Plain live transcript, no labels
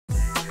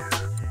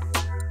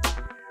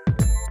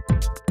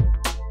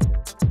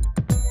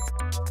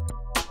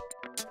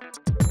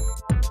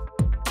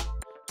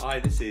Hi,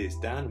 this is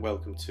Dan.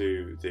 Welcome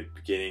to the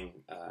beginning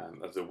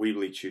of the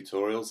Weebly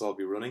tutorials I'll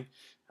be running.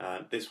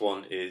 This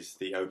one is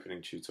the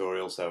opening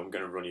tutorial, so I'm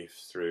going to run you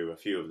through a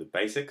few of the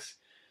basics,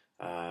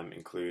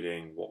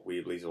 including what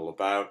Weebly is all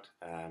about,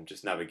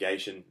 just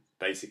navigation,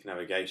 basic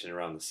navigation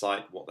around the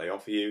site, what they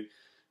offer you,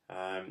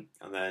 and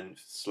then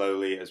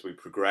slowly as we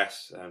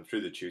progress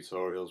through the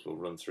tutorials we'll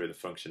run through the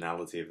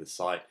functionality of the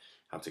site,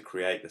 how to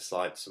create the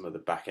site, some of the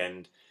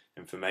back-end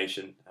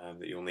information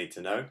that you'll need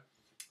to know.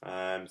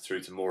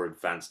 Through to more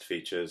advanced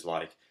features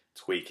like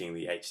tweaking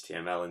the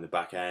HTML in the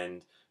back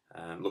end,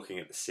 looking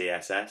at the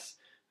CSS,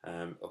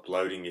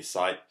 uploading your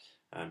site,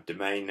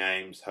 domain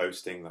names,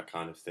 hosting, that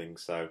kind of thing.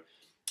 So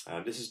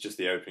this is just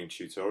the opening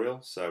tutorial,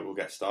 so we'll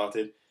get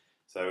started.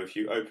 So if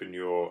you open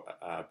your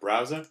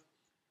browser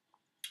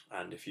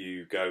and if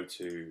you go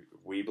to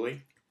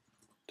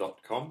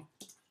Weebly.com,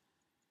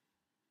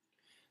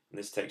 and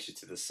this takes you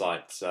to the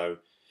site. So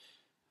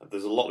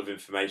there's a lot of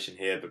information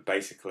here, but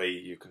basically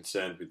you're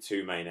concerned with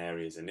two main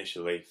areas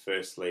initially.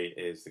 Firstly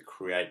is the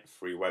create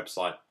free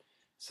website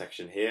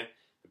section here.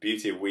 The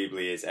beauty of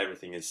Weebly is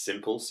everything is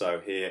simple,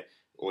 so here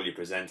all you're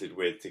presented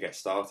with to get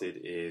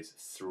started is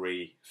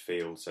 3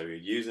 fields. So your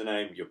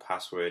username, your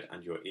password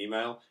and your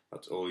email,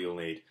 that's all you'll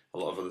need. A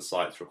lot of other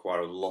sites require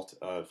a lot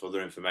of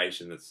other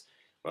information that's,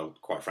 well,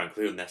 quite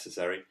frankly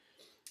unnecessary.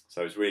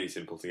 So it's really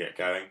simple to get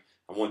going.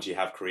 And once you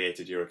have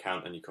created your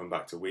account and you come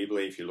back to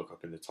Weebly, if you look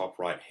up in the top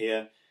right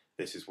here,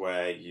 this is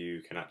where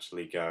you can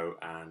actually go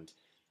and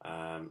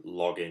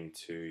log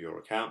into your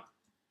account.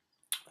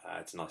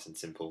 It's nice and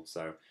simple.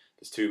 So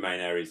there's 2 main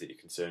areas that you're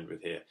concerned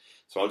with here.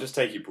 So I'll just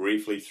take you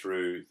briefly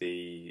through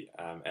the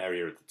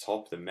area at the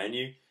top, the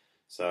menu.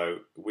 So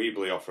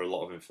Weebly offer a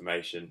lot of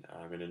information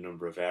in a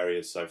number of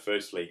areas. So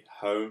firstly,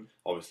 home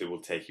obviously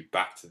will take you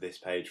back to this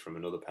page from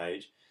another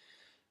page.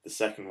 The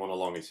second one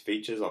along is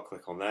features. I'll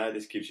click on there.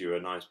 This gives you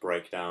a nice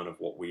breakdown of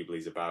what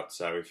Weebly's about.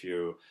 So if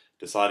you're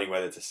deciding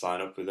whether to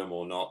sign up with them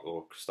or not,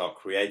 or start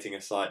creating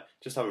a site,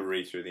 just have a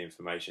read through the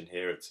information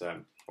here. It's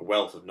a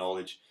wealth of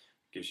knowledge.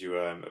 It gives you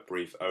a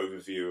brief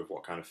overview of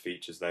what kind of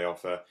features they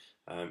offer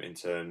in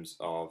terms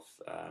of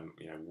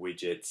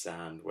widgets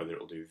and whether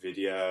it'll do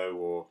video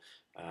or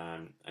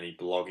any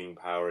blogging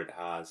power it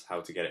has, how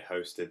to get it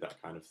hosted,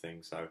 that kind of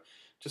thing. So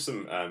just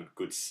some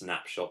good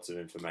snapshots of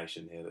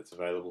information here that's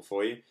available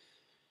for you.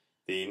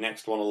 The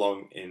next one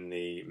along in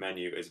the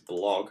menu is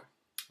blog.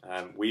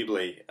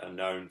 Weebly are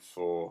known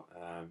for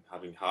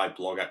having high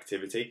blog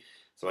activity,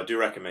 so I do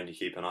recommend you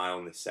keep an eye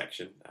on this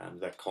section.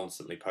 They're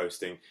constantly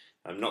posting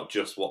not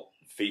just what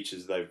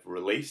features they've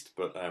released,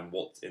 but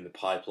what's in the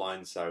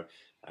pipeline. So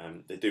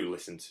they do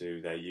listen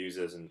to their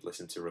users and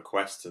listen to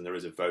requests, and there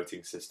is a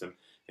voting system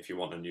if you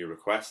want a new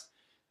request,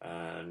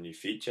 a new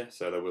feature,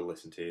 so they will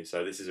listen to you.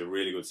 So this is a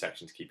really good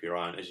section to keep your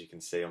eye on. As you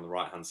can see on the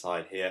right hand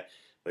side here,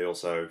 they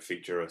also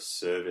feature a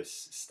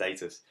service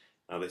status.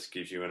 Now this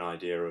gives you an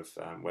idea of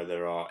whether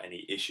there are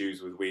any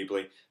issues with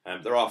Weebly.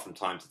 There are from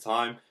time to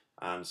time,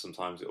 and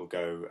sometimes it will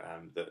go,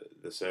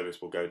 the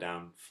service will go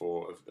down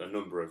for a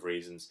number of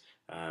reasons.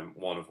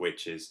 One of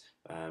which is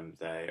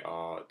they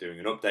are doing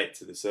an update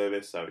to the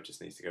service, so it just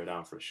needs to go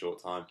down for a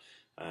short time.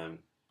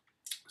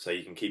 So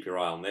you can keep your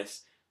eye on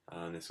this,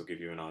 and this will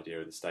give you an idea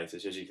of the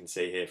status. As you can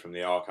see here from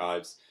the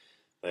archives,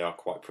 they are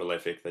quite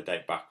prolific. They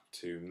date back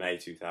to May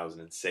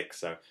 2006,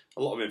 so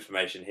a lot of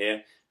information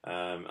here,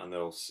 and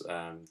they'll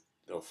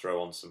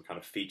throw on some kind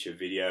of feature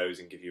videos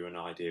and give you an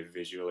idea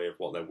visually of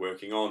what they're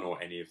working on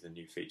or any of the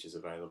new features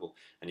available,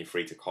 and you're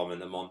free to comment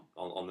them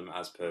on them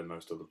as per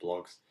most other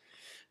blogs.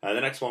 The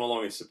next one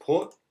along is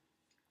support.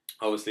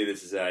 Obviously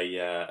this is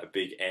a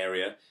big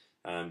area.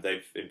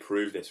 They've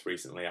improved this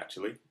recently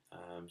actually.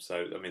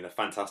 So I mean, they're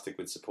fantastic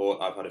with support.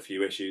 I've had a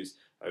few issues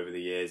over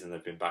the years and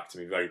they've been back to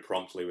me very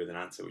promptly with an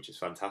answer, which is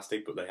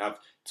fantastic, but they have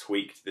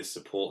tweaked this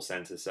support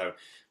center. So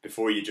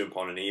before you jump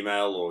on an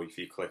email, or if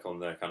you click on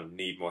the kind of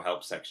need more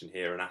help section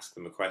here and ask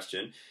them a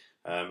question,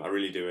 I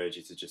really do urge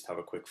you to just have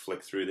a quick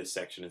flick through this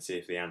section and see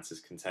if the answer is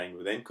contained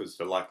within, because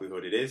the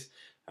likelihood it is.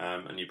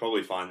 And you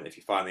probably find that if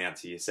you find the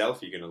answer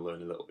yourself, you're going to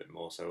learn a little bit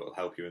more, so it'll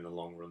help you in the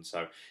long run.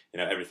 So,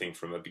 everything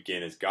from a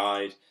beginner's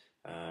guide,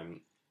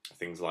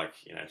 things like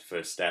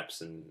first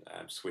steps and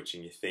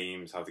switching your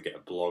themes, how to get a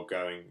blog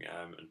going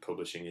and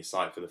publishing your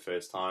site for the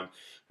first time,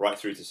 right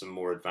through to some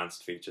more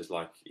advanced features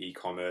like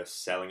e-commerce,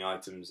 selling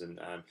items and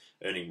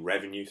earning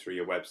revenue through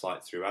your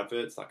website through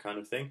adverts, that kind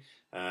of thing,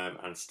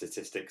 and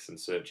statistics and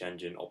search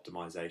engine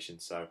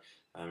optimization. So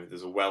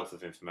there's a wealth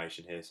of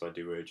information here, so I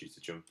do urge you to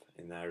jump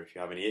in there if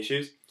you have any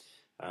issues.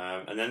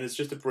 And then there's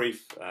just a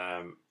brief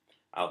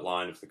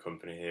outline of the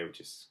company here, which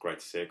is great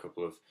to see. A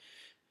couple of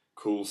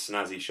cool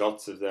snazzy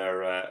shots of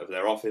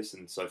their office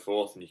and so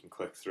forth, and you can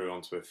click through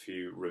onto a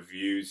few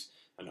reviews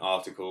and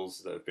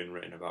articles that have been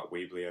written about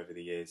Weebly over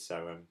the years.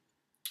 So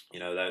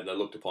they're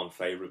looked upon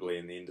favourably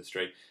in the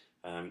industry.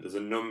 There's a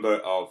number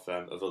of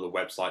other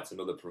websites and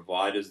other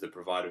providers that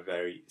provide a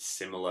very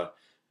similar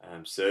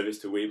service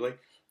to Weebly.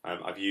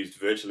 I've used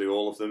virtually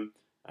all of them,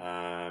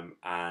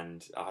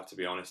 and I have to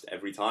be honest,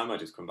 every time I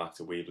just come back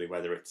to Weebly,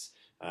 whether it's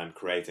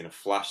creating a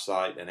Flash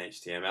site, an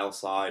HTML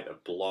site, a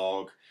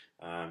blog,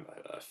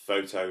 a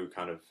photo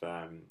kind of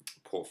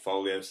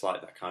portfolio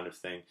site, that kind of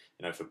thing,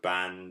 for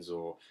bands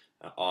or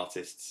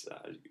artists.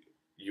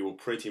 You will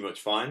pretty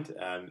much find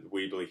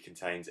Weebly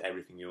contains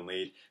everything you'll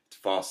need. It's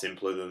far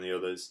simpler than the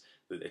others.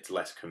 It's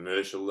less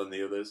commercial than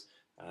the others.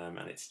 And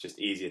it's just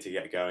easier to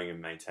get going and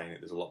maintain it.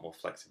 There's a lot more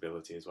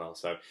flexibility as well.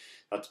 So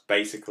that's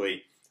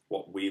basically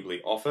what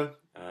Weebly offer,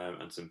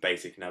 and some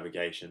basic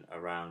navigation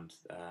around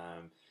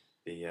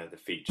the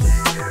features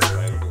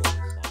available on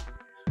the site.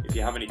 If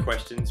you have any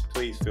questions,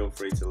 please feel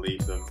free to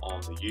leave them on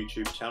the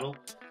YouTube channel,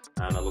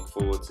 and I look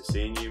forward to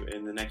seeing you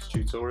in the next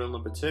tutorial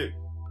number 2.